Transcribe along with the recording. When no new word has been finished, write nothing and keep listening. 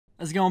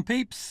How's it going,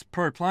 peeps?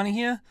 ProPlanty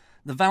here.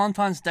 The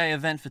Valentine's Day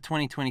event for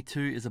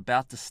 2022 is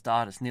about to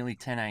start. It's nearly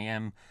 10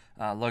 a.m.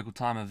 Local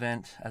time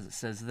event, as it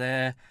says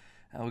there.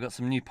 We've got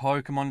some new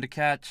Pokemon to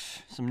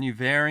catch, some new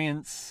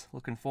variants.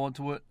 Looking forward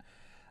to it.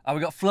 We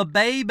got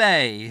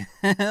Flabébé.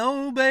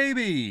 Oh,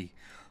 baby.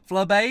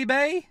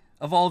 Flabébé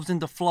evolves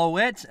into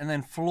Florges and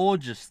then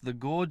Florges, the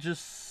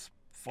gorgeous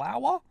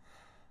flower.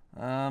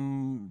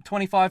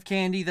 25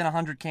 candy, then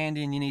 100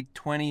 candy, and you need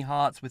 20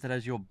 hearts with it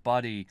as your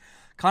buddy.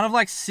 Kind of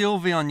like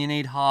Sylveon, you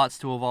need hearts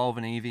to evolve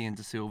an Eevee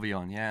into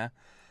Sylveon, yeah?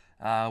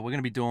 We're going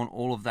to be doing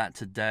all of that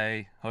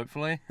today,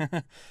 hopefully.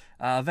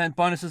 Event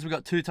bonuses, we've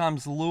got 2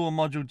 times lure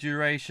module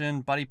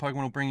duration. Buddy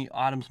Pokemon will bring you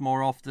items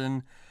more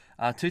often.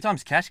 2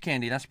 times cash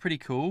candy, that's pretty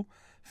cool.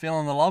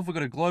 Feeling the love, we've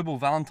got a global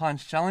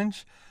Valentine's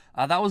challenge.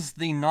 That was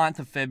the 9th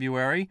of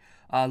February.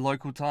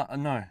 Local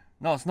time, no,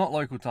 it's not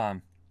local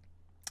time.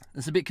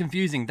 It's a bit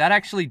confusing. That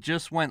actually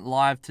just went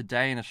live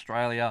today in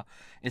Australia.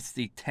 It's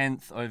the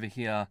 10th over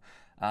here.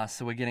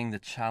 So we're getting the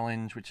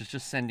challenge, which is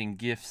just sending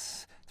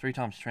gifts. 3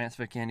 times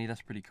transfer candy.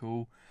 That's pretty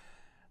cool.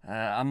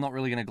 I'm not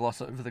really going to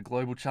gloss over the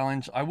global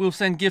challenge. I will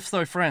send gifts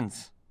though,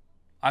 friends.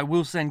 I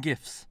will send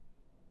gifts.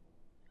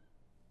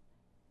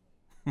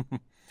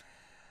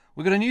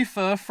 We got a new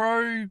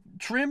Furfro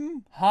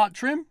trim, heart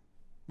trim.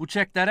 We'll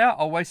check that out.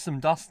 I'll waste some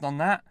dust on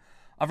that.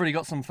 I've already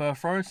got some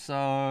Furfro,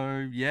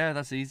 so yeah,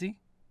 that's easy.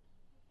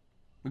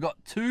 We've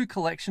got 2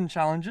 collection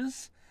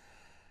challenges,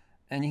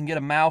 and you can get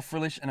a male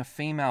Frillish and a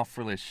female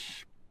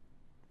Frillish.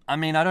 I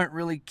mean, I don't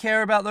really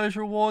care about those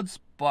rewards,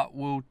 but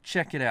we'll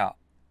check it out.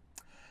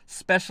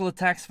 Special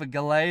attacks for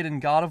Gallade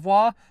and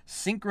Gardevoir,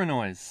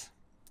 Synchronoise,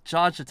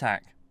 charge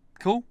attack.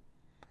 Cool.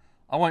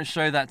 I won't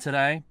show that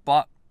today,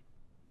 but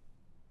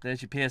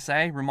there's your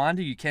PSA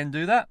reminder, you can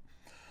do that.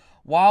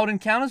 Wild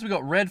encounters, we've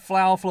got red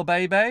flower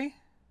Flabébé,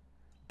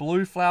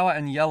 blue flower,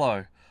 and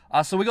yellow.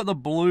 So we got the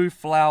blue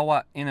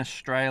flower in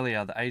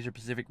Australia, the Asia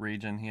Pacific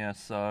region here.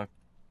 So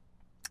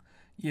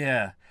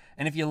yeah,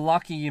 and if you're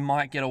lucky, you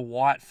might get a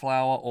white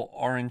flower or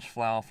orange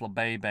flower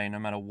Flabébé, no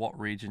matter what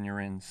region you're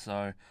in.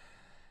 So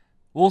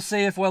we'll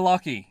see if we're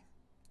lucky.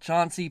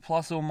 Chansey,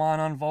 Plusle,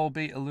 Minun,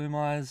 Volbeat,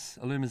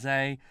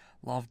 Illumise,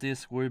 Love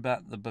Disc,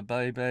 Woobat, the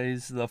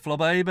Babébés, the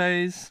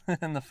Flabébés,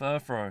 and the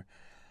Furfro.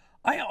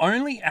 I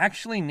only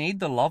actually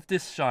need the Love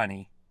Disc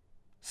shiny.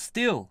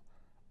 Still,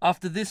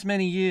 after this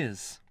many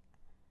years.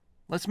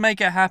 Let's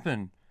make it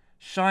happen.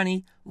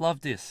 Shiny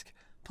Love Disc.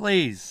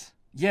 Please.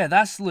 Yeah,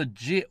 that's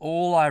legit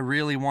all I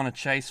really want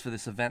to chase for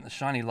this event, the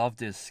Shiny Love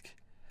Disc.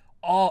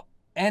 Oh,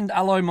 and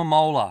Aloe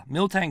Momola.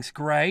 Miltank's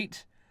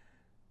great.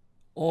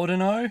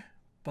 Ordino.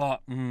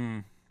 But,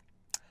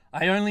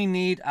 I only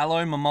need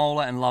Aloe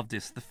Momola and Love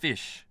Disc, the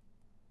fish.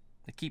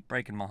 They keep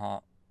breaking my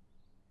heart.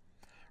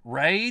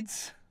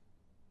 Raids.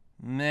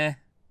 Meh.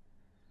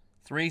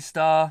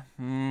 3-star.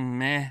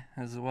 Meh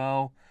as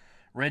well.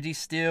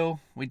 Registeel,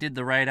 we did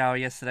the raid hour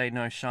yesterday,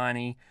 no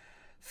shiny.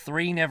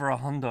 3 never a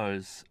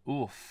hundos.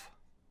 Oof.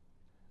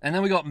 And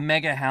then we got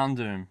Mega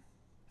Houndoom.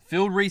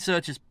 Field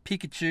research is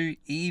Pikachu,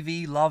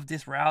 Eevee, Love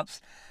Disc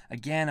routes.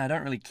 Again, I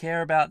don't really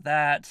care about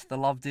that. The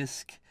Love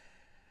Disc.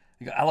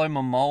 We got Aloe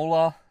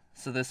Momola.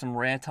 So there's some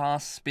rare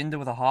tasks. Spinder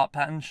with a heart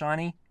pattern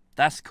shiny.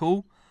 That's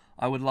cool.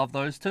 I would love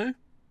those too.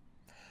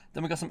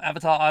 Then we got some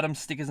avatar items,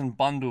 stickers, and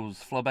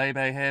bundles.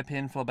 Flabébé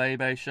hairpin,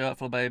 Flabébé shirt,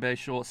 Flabébé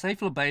short. Say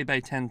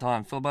Flabébé 10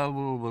 times.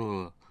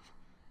 Flabébé.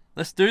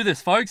 Let's do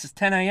this, folks. It's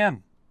 10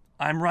 a.m.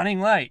 I'm running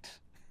late.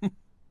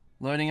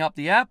 Loading up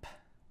the app.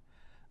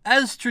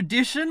 As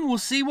tradition, we'll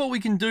see what we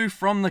can do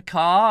from the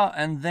car,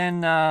 and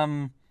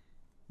then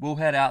we'll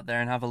head out there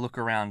and have a look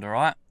around,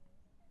 alright?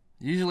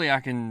 Usually I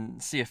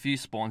can see a few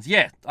spawns.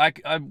 Yeah,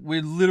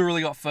 we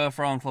literally got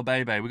Furfro and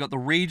Flabébé. We got the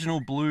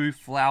regional blue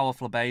flower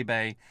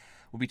Flabébé.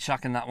 We'll be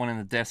chucking that one in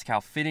the desk.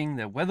 How fitting.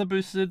 They're weather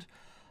boosted.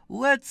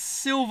 Let's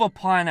silver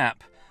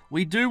Pineapple.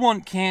 We do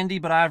want candy,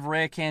 but I have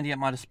rare candy at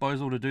my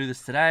disposal to do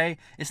this today.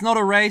 It's not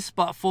a race,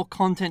 but for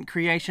content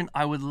creation,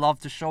 I would love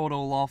to show it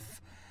all off.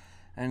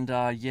 And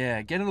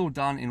yeah, get it all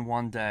done in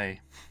one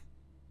day.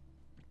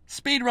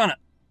 Speedrun it.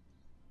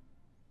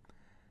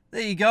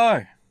 There you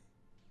go.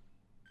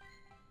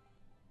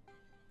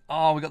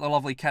 Oh, we got the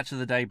lovely catch of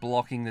the day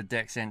blocking the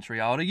deck's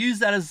entry. I ought to use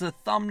that as a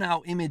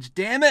thumbnail image.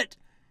 Damn it.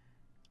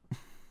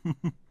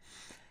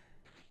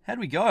 How'd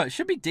we go? It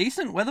should be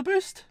decent. Weather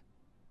boost?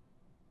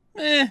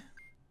 Eh.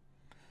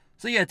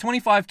 So yeah,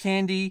 25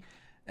 candy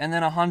and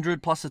then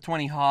 100 plus the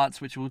 20 hearts,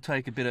 which will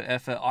take a bit of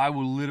effort. I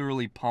will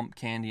literally pump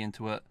candy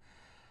into it.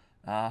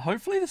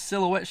 Hopefully the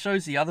silhouette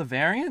shows the other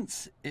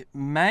variants. It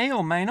may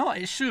or may not.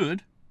 It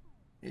should.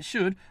 It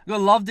should. I've got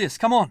to love this.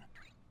 Come on.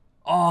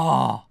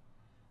 Oh,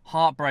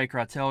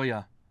 heartbreaker, I tell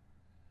ya.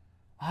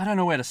 I don't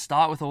know where to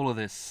start with all of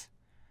this.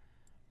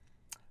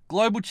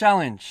 Global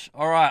challenge.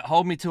 Alright,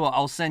 hold me to it.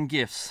 I'll send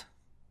gifts.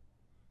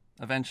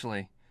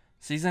 Eventually.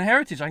 Season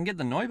Heritage. I can get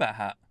the Noibat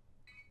hat.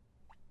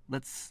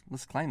 Let's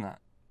claim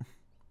that.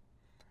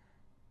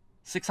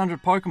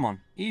 600 Pokemon.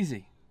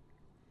 Easy.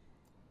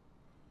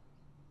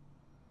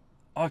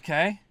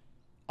 Okay.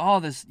 Oh,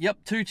 there's, yep,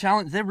 2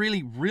 challenges. They're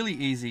really, really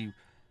easy.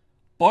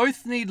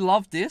 both need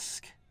Love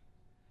Disc.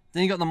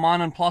 Then you got the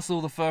Mine and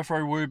Plusle, the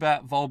Furfrou,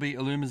 Woobat, Volbeat,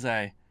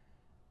 Illumise.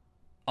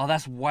 Oh,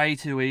 that's way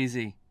too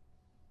easy.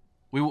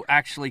 We will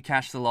actually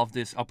catch the Love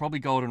Disc. I'll probably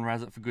Golden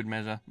Razz it for good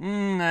measure.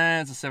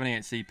 Nah, it's a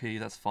 78 CP.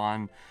 That's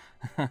fine.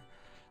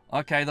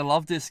 Okay, the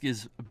Love Disc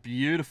is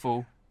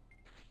beautiful.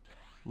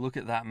 Look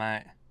at that,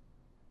 mate.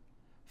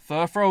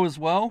 Furfrou as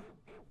well.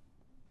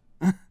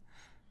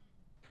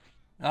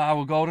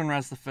 We'll Golden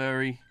Razz the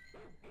Furry.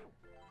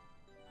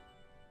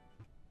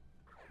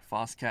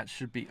 Fast catch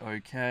should be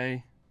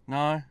okay.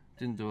 No,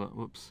 didn't do it.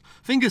 Whoops.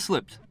 Finger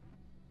slipped.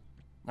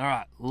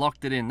 Alright,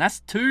 locked it in. That's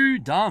 2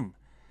 done.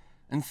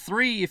 And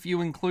 3 if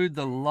you include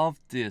the Love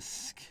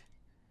Disc.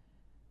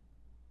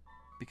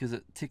 Because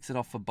it ticks it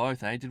off for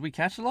both, eh? Did we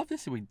catch the Love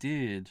Disc? We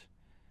did.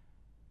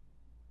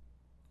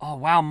 Oh,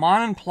 wow.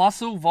 Mine and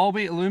Plusle,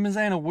 Volbeat, Illumise,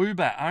 and a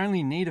Woobat. I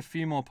only need a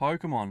few more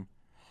Pokemon.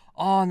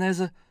 Oh, and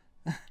there's a...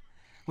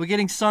 We're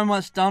getting so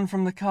much done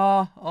from the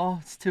car. Oh,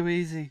 it's too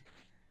easy.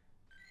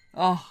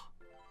 Oh.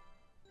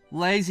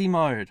 Lazy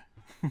mode.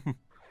 Where'd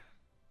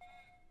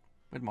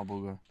my ball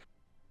go?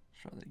 Let's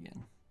try that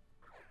again.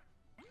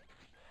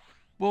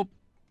 Whoop.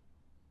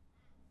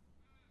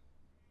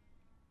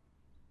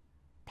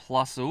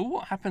 Plusle,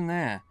 what happened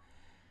there?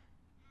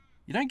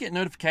 You don't get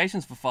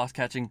notifications for fast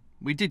catching.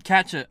 We did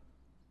catch it.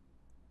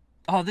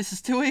 Oh, this is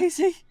too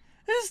easy.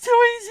 This is too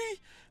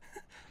easy.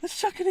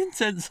 Let's chuck an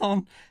incense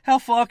on. How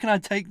far can I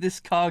take this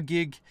car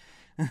gig?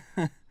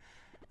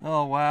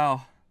 Oh,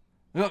 wow.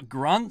 We got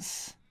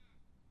grunts.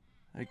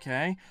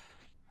 Okay.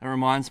 That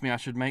reminds me, I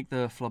should make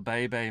the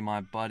Flabébé my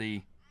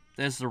buddy.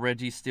 There's the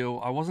Registeel.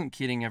 I wasn't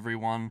kidding,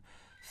 everyone.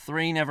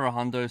 3 never a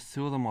hundos.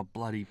 2 of them were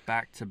bloody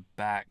back to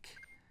back.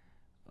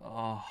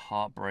 Oh,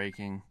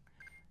 heartbreaking.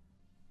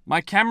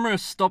 My camera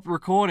stopped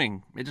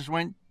recording. It just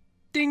went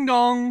ding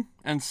dong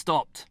and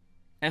stopped.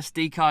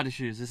 SD card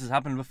issues. This has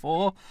happened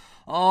before.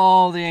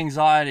 Oh, the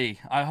anxiety.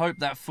 I hope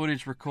that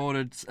footage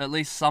recorded. At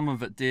least some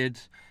of it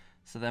did.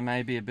 So there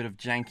may be a bit of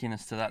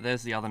jankiness to that.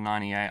 There's the other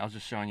 98. I was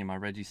just showing you my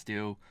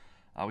Registeel.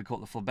 We caught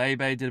the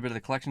Flabébé. Did a bit of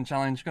the collection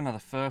challenge. Got another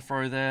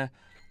Furfrou there.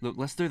 Look,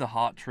 let's do the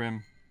heart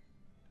trim.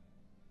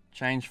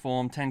 Change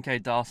form.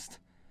 10k dust.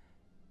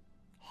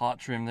 Heart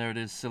trim. There it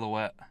is.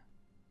 Silhouette.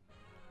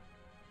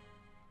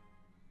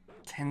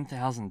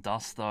 10,000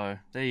 dust though.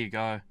 There you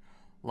go.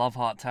 Love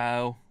heart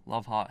tail.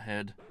 Love heart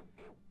head.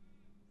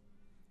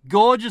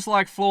 Gorgeous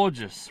like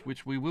Florges,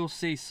 which we will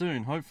see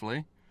soon,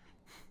 hopefully.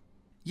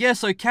 Yeah,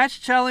 so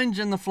catch challenge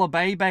and the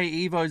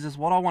Flabébé Evos is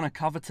what I want to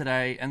cover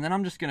today, and then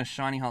I'm just going to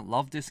shiny hunt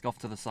Love Disc off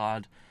to the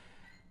side.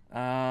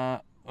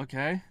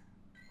 Okay.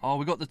 Oh,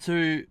 we got the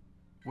 2.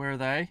 Where are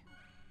they?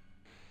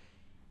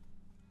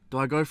 Do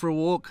I go for a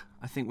walk?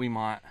 I think we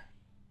might.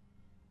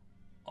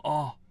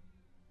 Oh.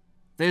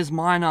 There's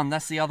Minun.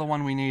 That's the other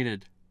one we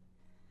needed.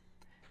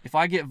 If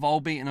I get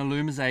Volbeat and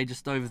Illumise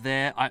just over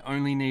there, I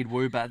only need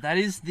Woobat. That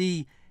is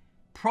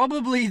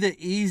probably the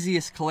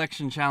easiest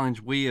collection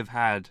challenge we have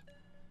had.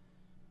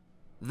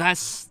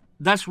 That's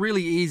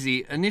really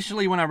easy.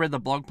 Initially, when I read the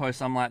blog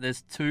post, I'm like,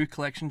 there's 2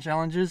 collection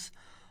challenges.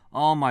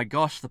 Oh my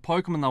gosh, the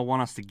Pokemon they'll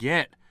want us to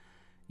get.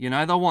 You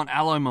know, they'll want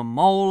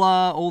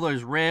Alomomola, all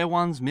those rare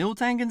ones,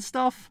 Miltank and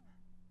stuff.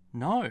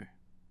 No.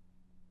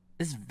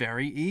 It's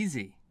very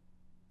easy.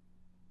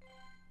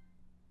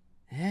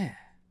 Yeah.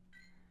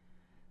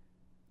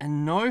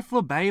 And no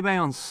Flabébé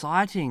on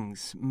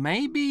sightings.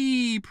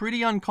 Maybe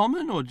pretty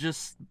uncommon or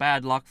just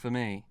bad luck for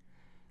me.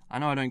 I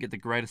know I don't get the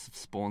greatest of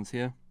spawns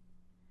here.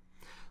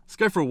 Let's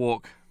go for a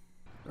walk.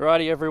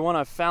 Alrighty everyone,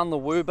 I've found the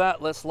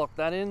Woobat. Let's lock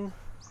that in.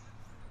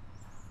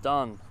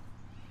 Done.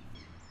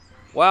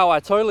 Wow, I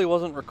totally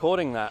wasn't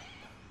recording that.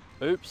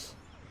 Oops.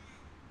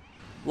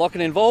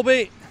 Locking in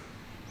Volbeat.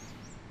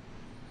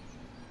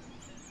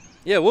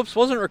 Yeah, whoops,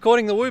 wasn't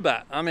recording the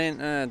Woobat. I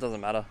mean, it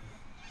doesn't matter.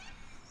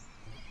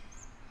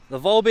 The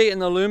Volbeat and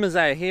the Illumise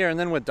are here and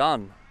then we're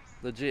done.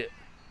 Legit.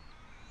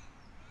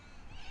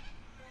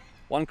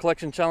 One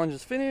collection challenge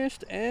is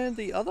finished and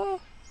the other?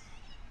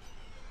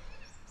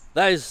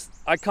 That is,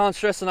 I can't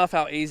stress enough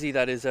how easy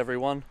that is,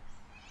 everyone.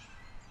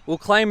 We'll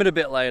claim it a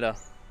bit later.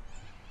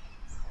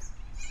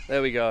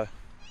 There we go.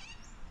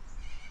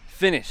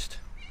 Finished.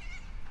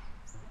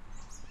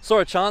 Saw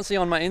a Chansey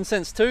on my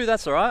incense too,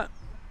 that's alright.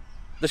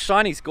 The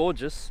shiny's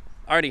gorgeous.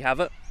 I already have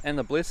it. And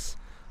the bliss.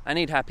 I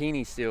need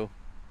Happiny still.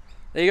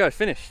 There you go,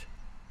 finished.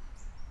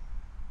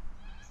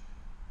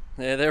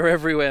 Yeah, they're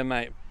everywhere,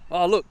 mate.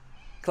 Oh, look.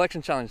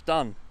 Collection challenge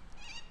done.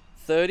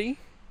 30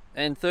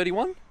 and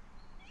 31.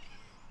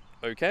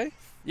 Okay.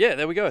 Yeah,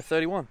 there we go,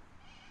 31.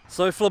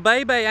 So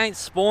Flabébé ain't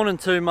spawning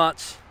too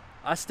much.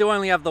 I still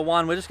only have the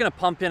 1. We're just going to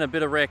pump in a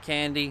bit of rare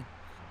candy.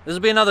 This will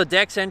be another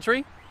Dex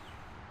entry.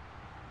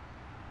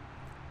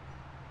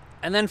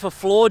 And then for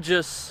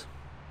Florges,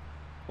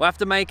 we'll have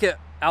to make it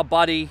our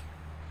buddy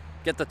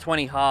get the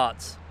 20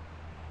 hearts.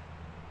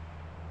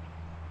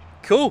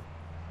 Cool.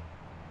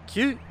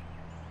 Cute.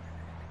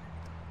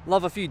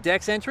 Love a few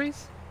Dex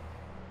entries.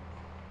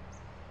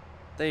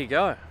 There you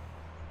go.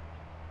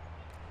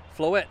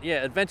 Floette,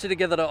 yeah, adventure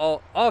together to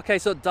all. Oh, okay,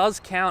 so it does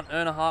count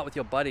earn a heart with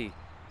your buddy.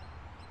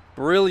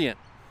 Brilliant.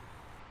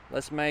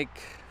 Let's make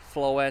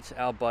Floette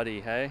our buddy,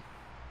 hey?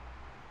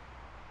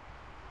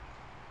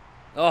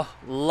 Oh,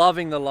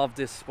 loving the love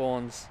disc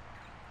spawns.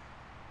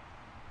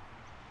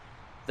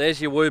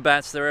 There's your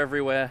woobats, they're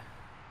everywhere.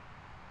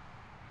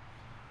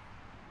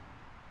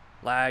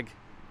 Lag.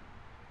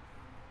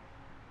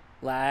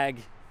 Lag.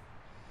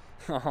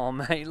 Oh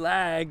mate,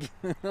 lag.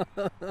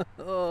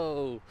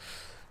 Oh,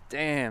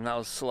 damn, that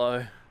was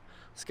slow.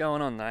 What's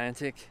going on,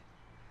 Niantic?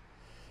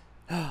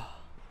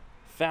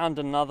 Found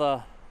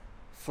another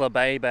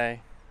Flabébé.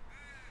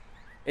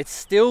 It's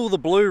still the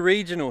blue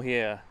regional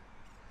here.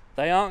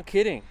 They aren't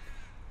kidding.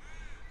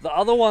 The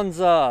other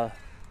ones are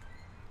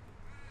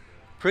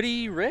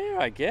pretty rare,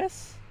 I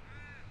guess.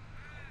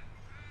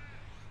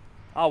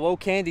 Oh well,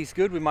 candy's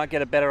good. We might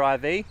get a better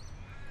IV.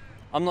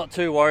 I'm not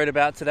too worried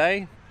about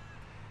today.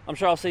 I'm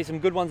sure I'll see some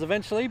good ones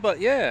eventually, but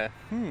yeah.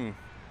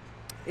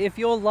 If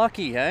you're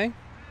lucky, hey?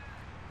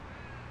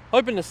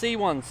 Hoping to see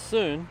one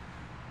soon.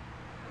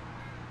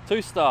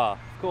 2-star,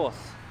 of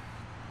course.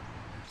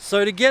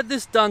 So to get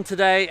this done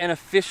today and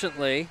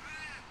efficiently,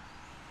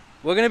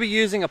 we're going to be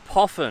using a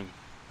Poffin.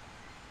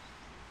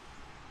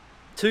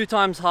 2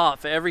 times heart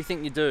for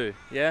everything you do,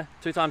 yeah?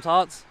 2 times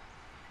hearts.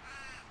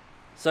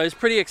 So he's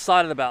pretty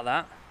excited about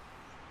that.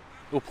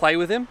 We'll play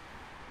with him.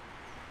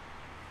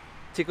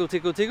 Tickle,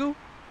 tickle, tickle.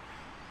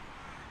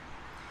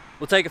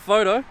 We'll take a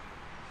photo.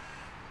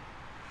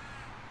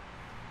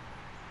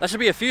 That should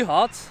be a few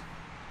hearts.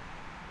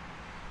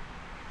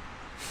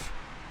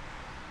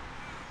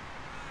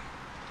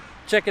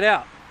 Check it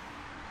out.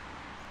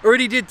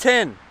 Already did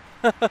 10.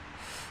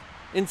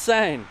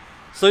 Insane.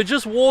 So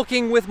just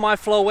walking with my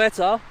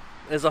Floetta,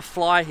 there's a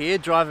fly here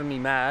driving me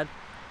mad.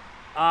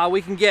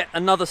 We can get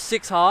another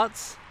 6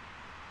 hearts.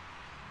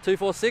 2,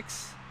 4,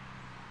 6.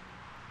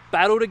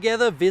 Battle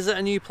together, visit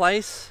a new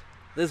place.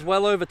 There's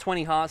well over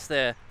 20 hearts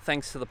there,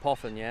 thanks to the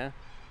Poffin, yeah?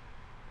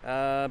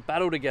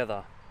 Battle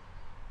together.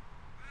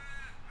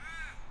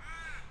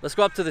 Let's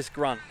go up to this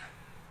grunt.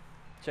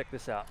 Check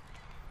this out.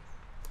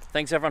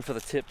 Thanks everyone for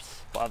the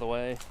tips, by the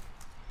way.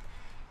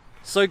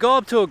 So go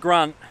up to a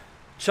grunt,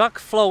 chuck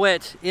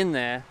Floette in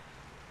there.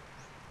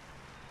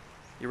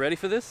 You ready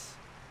for this?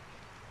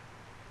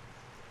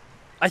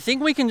 I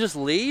think we can just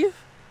leave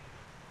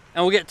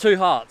and we'll get 2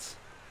 hearts.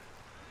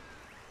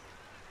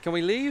 Can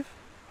we leave?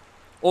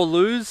 Or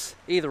lose,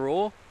 either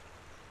or.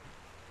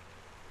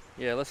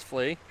 Yeah, let's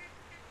flee.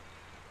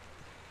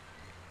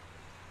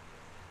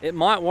 It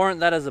might warrant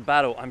that as a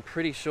battle, I'm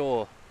pretty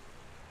sure.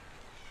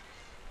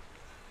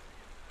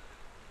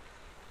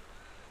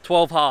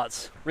 12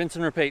 hearts, rinse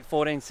and repeat,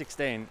 14,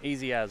 16,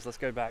 easy as. Let's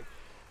go back.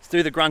 Let's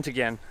do the grunt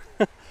again.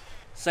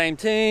 Same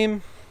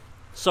team.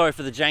 Sorry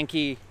for the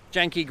janky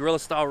gorilla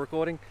style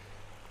recording.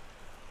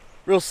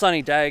 Real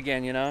sunny day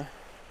again, you know.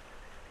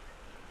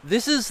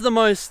 This is the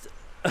most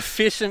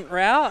efficient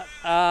route.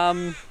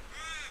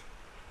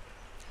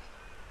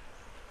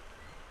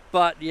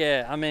 But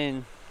yeah, I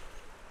mean,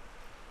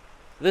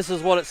 this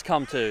is what it's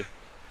come to.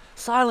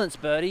 Silence,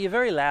 birdie, you're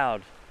very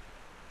loud.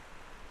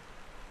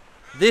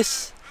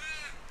 This,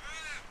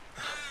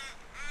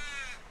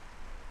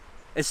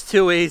 it's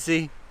too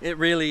easy. It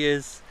really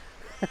is.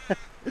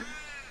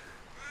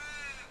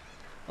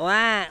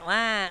 Wah,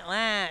 wah,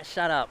 wah.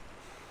 Shut up.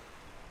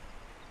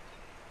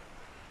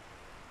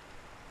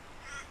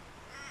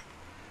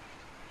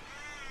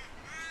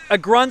 A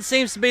grunt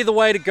seems to be the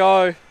way to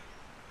go.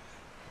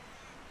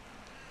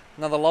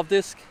 Another love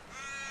disc.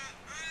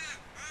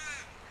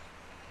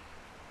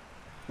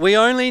 We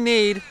only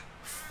need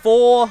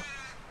four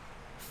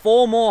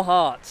more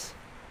hearts.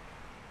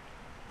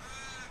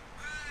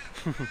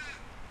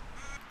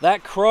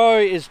 That crow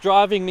is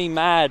driving me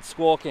mad,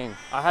 squawking.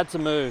 I had to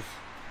move.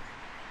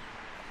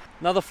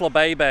 Another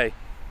Flabébé.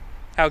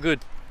 How good?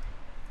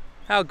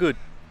 How good?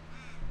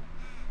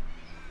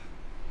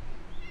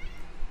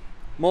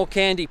 More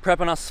candy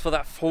prepping us for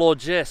that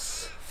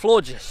Florges.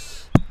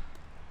 Florges.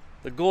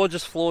 The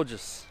gorgeous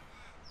Florges.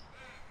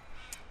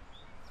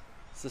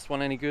 Is this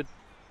one any good?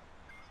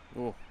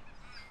 Ooh.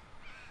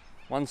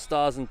 1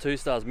 stars and 2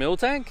 stars. Mill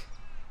tank?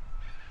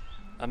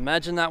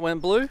 Imagine that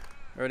went blue.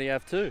 Already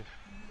have 2.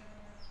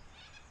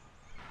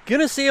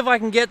 Gonna see if I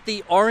can get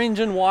the orange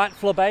and white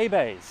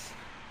Flabébés.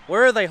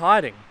 Where are they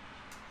hiding?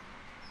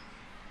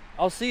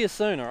 I'll see you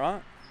soon,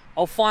 alright?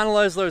 I'll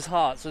finalize those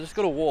hearts. I just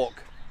gotta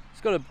walk.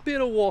 Just got a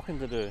bit of walking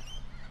to do.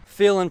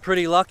 Feeling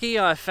pretty lucky.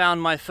 I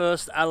found my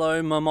first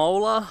aloe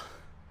mamola.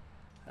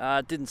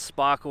 It didn't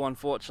sparkle,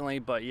 unfortunately,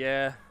 but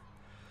yeah.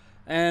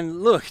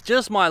 And look,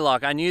 just my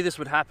luck. I knew this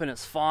would happen.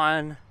 It's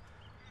fine.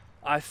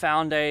 I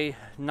found a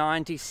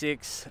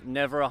 96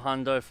 never a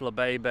hundo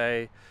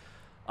Flabébé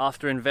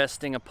after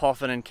investing a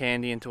Poffin and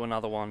candy into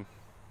another one.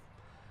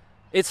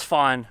 It's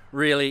fine,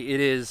 really, it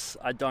is.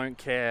 I don't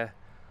care.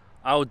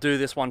 I will do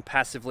this one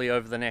passively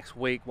over the next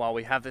week while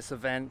we have this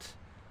event.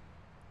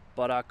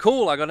 But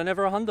cool, I got a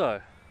never a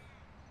hundo.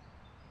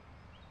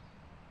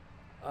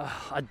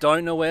 I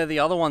don't know where the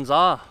other ones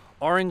are.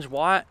 Orange,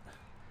 white.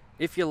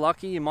 If you're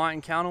lucky, you might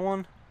encounter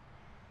one.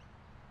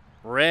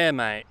 Rare,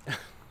 mate.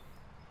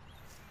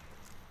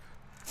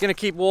 Gonna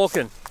keep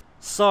walking.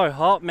 So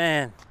hot,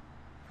 man.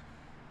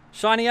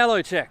 Shiny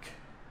yellow check.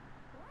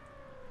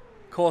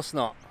 Course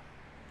not.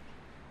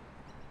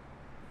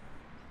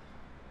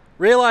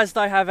 Realized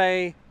I have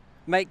a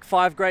make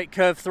 5 great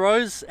curve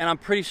throws, and I'm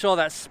pretty sure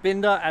that's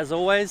Spinder as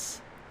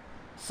always.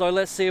 So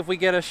let's see if we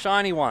get a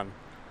shiny one.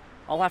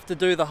 I'll have to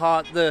do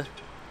the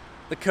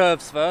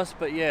curves first,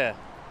 but yeah.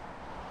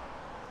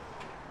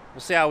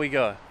 We'll see how we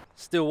go.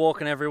 Still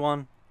walking,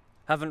 everyone.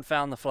 Haven't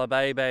found the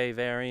Flabébé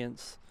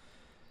variants.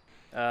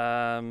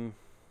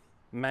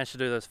 Managed to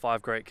do those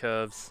 5 great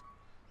curves.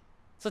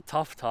 It's a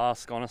tough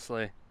task,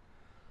 honestly.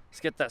 Let's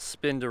get that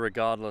Spinder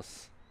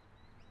regardless.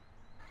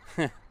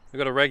 We've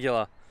got a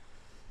regular.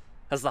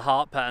 Has the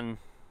heart pattern.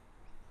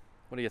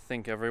 What do you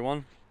think,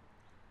 everyone?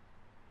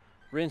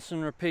 Rinse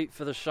and repeat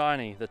for the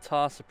shiny. The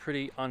tasks are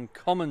pretty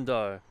uncommon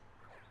though.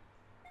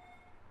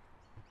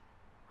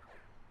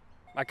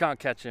 I can't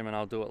catch him and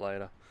I'll do it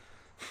later.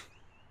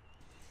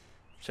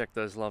 Check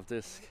those love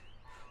disc.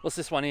 What's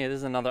this one here? This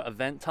is another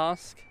event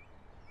task.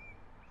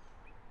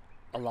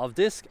 A love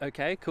disc.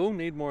 Okay, cool.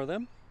 Need more of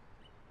them.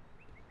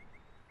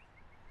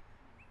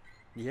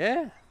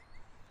 Yeah.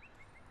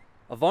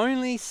 I've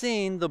only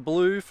seen the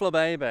blue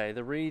Flabébé,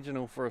 the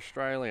regional for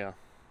Australia.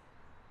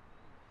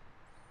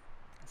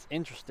 It's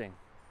interesting.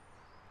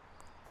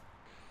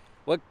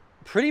 We're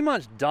pretty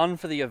much done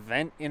for the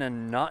event in a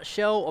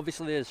nutshell.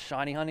 Obviously there's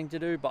shiny hunting to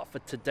do, but for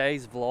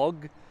today's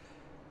vlog,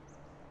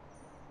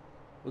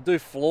 we'll do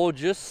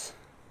Florges.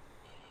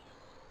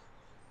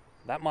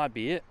 That might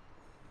be it.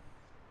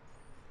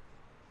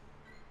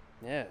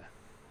 Yeah.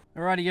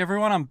 Alrighty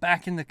everyone, I'm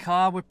back in the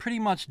car. We're pretty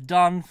much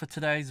done for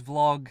today's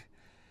vlog.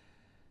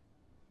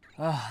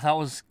 Oh, that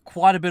was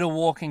quite a bit of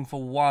walking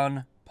for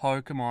one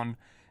Pokemon.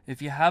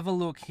 If you have a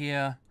look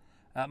here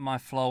at my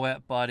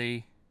Floette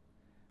buddy,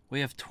 we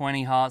have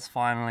 20 hearts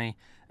finally.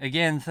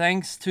 Again,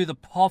 thanks to the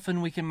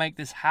Poffin, we can make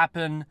this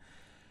happen.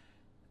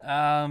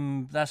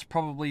 That's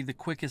probably the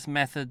quickest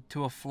method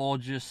to a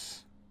Florges.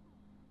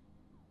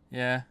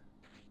 Yeah.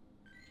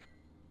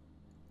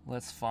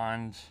 Let's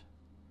find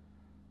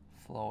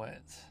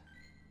Floette.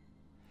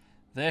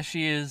 There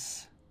she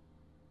is.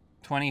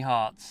 20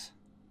 hearts.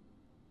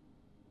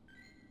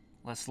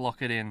 Let's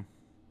lock it in.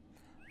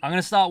 I'm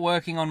going to start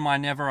working on my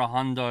Never a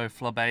Hundo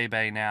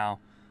Flabébé now.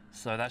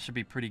 So that should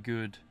be pretty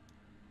good.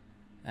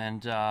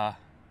 And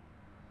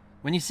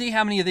when you see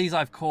how many of these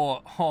I've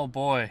caught, oh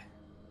boy,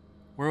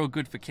 we're all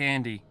good for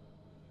candy.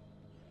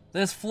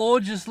 There's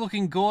Florges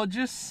looking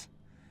gorgeous.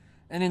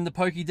 And in the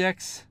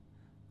Pokédex,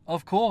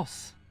 of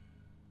course.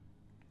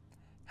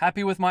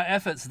 Happy with my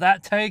efforts.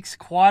 That takes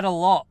quite a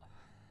lot.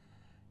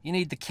 You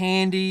need the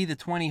candy, the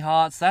 20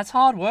 hearts. That's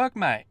hard work,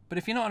 mate. But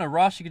if you're not in a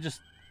rush, you could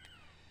just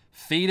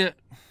feed it,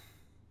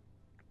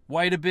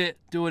 wait a bit,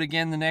 do it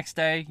again the next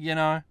day, you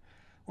know.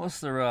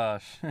 What's the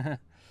rush?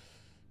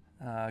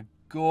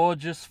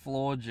 Gorgeous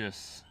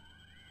Florges.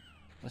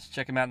 Let's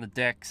check them out in the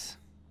decks.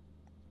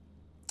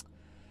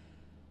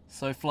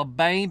 So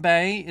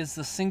Flabébé is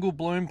the single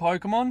bloom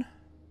Pokemon.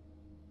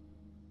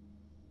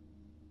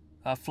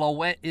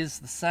 Floette is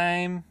the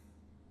same.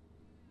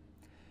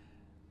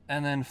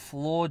 And then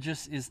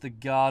Florges is the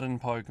garden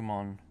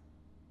Pokemon.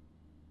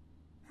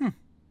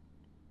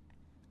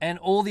 And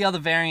all the other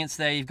variants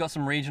there, you've got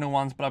some regional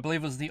ones, but I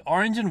believe it was the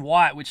orange and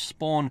white which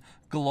spawn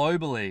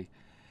globally.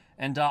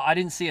 And I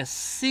didn't see a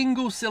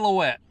single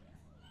silhouette,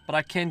 but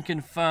I can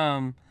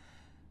confirm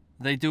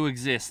they do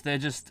exist. They're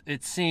just,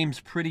 it seems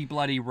pretty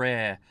bloody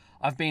rare.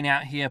 I've been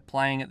out here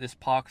playing at this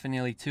park for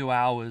nearly 2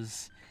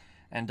 hours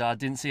and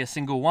didn't see a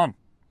single one.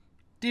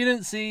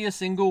 Didn't see a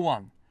single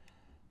one.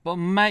 But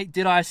mate,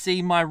 did I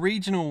see my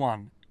regional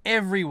one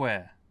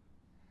everywhere.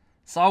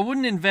 So I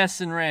wouldn't invest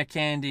in rare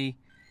candy.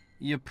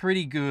 You're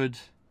pretty good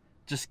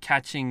just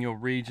catching your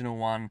regional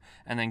one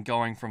and then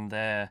going from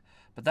there.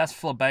 But that's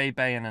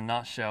Flabébé in a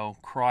nutshell.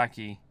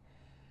 Crikey.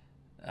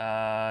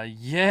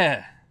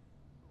 Yeah.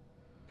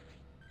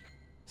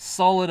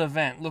 Solid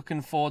event.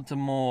 Looking forward to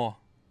more.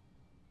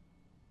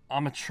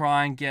 I'm going to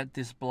try and get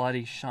this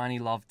bloody shiny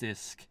love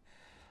disc.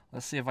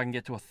 Let's see if I can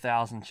get to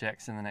 1,000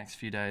 checks in the next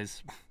few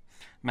days.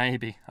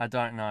 Maybe. I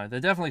don't know. They're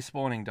definitely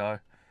spawning though.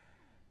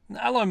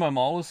 Aloe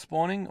Momola's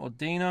spawning. Or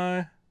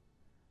Dino.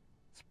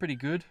 It's pretty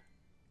good.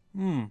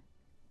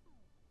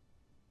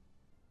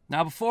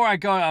 Now before I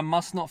go, I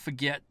must not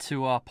forget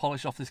to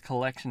polish off this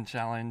collection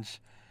challenge.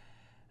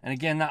 And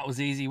again, that was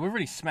easy. We've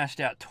already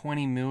smashed out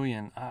 20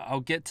 million. I'll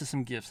get to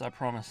some gifts, I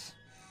promise.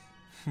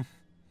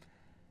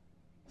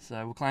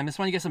 So we'll claim this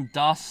one. You get some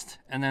dust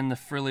and then the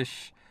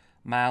frillish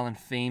male and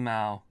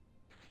female.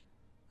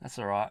 That's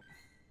alright.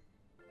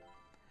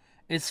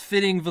 It's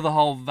fitting for the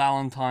whole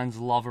Valentine's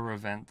lover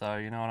event though,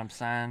 you know what I'm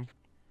saying?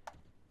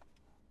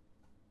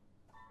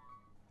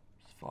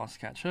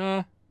 Fast catch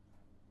her.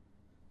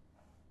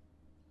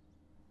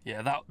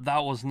 Yeah,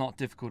 that was not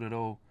difficult at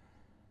all.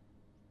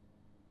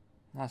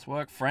 Nice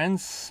work,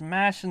 friends.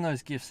 Smashing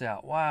those gifts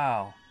out.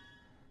 Wow.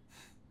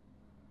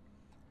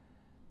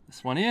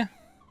 This one here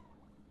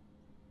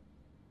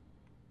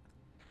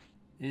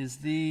is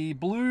the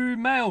blue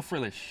male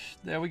frillish.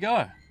 There we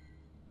go.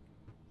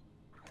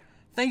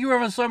 thank you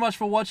everyone so much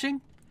for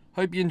watching.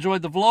 Hope you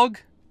enjoyed the vlog.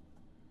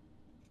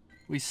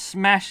 We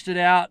smashed it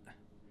out.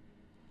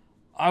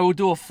 I will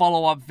do a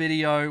follow-up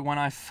video when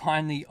I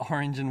find the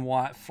orange and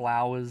white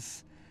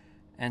flowers.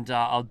 And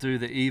I'll do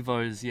the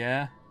Evos,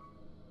 yeah?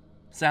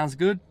 Sounds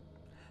good?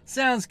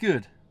 Sounds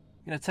good.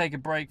 I'm going to take a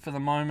break for the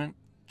moment,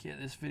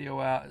 get this video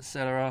out,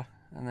 etc.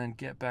 And then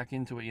get back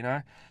into it, you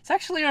know? It's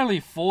actually only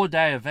a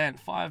 4-day event.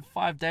 4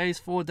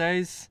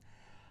 days.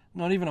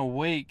 Not even a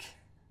week.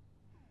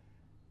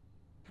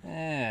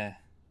 Yeah.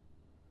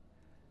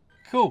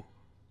 Cool.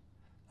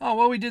 Oh,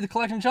 well, we did the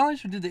collection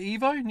challenge. We did the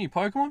Evo, new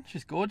Pokemon.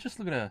 She's gorgeous.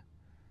 Look at her.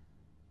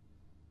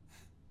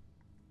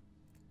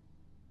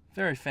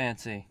 Very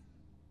fancy.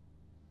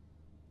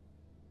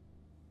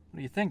 What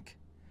do you think?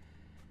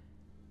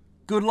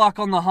 Good luck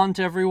on the hunt,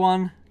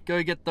 everyone.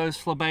 Go get those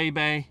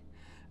Flabébé.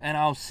 And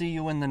I'll see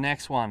you in the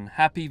next one.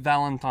 Happy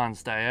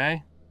Valentine's Day, eh?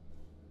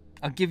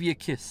 I'll give you a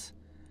kiss.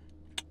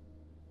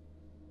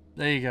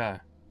 There you go.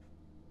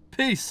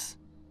 Peace.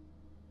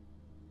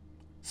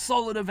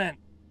 Solid event.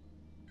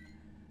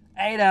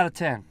 8 out of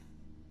 10.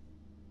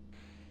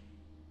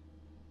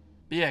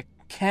 But yeah,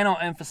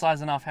 cannot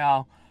emphasize enough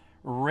how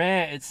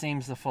rare it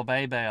seems the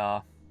Flabébé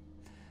are.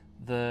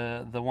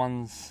 The other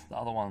ones.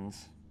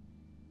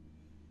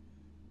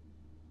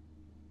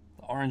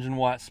 The orange and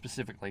white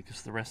specifically,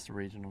 because the rest are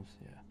regionals,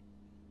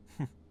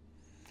 yeah.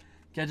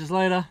 Catch us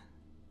later.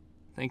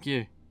 Thank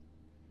you.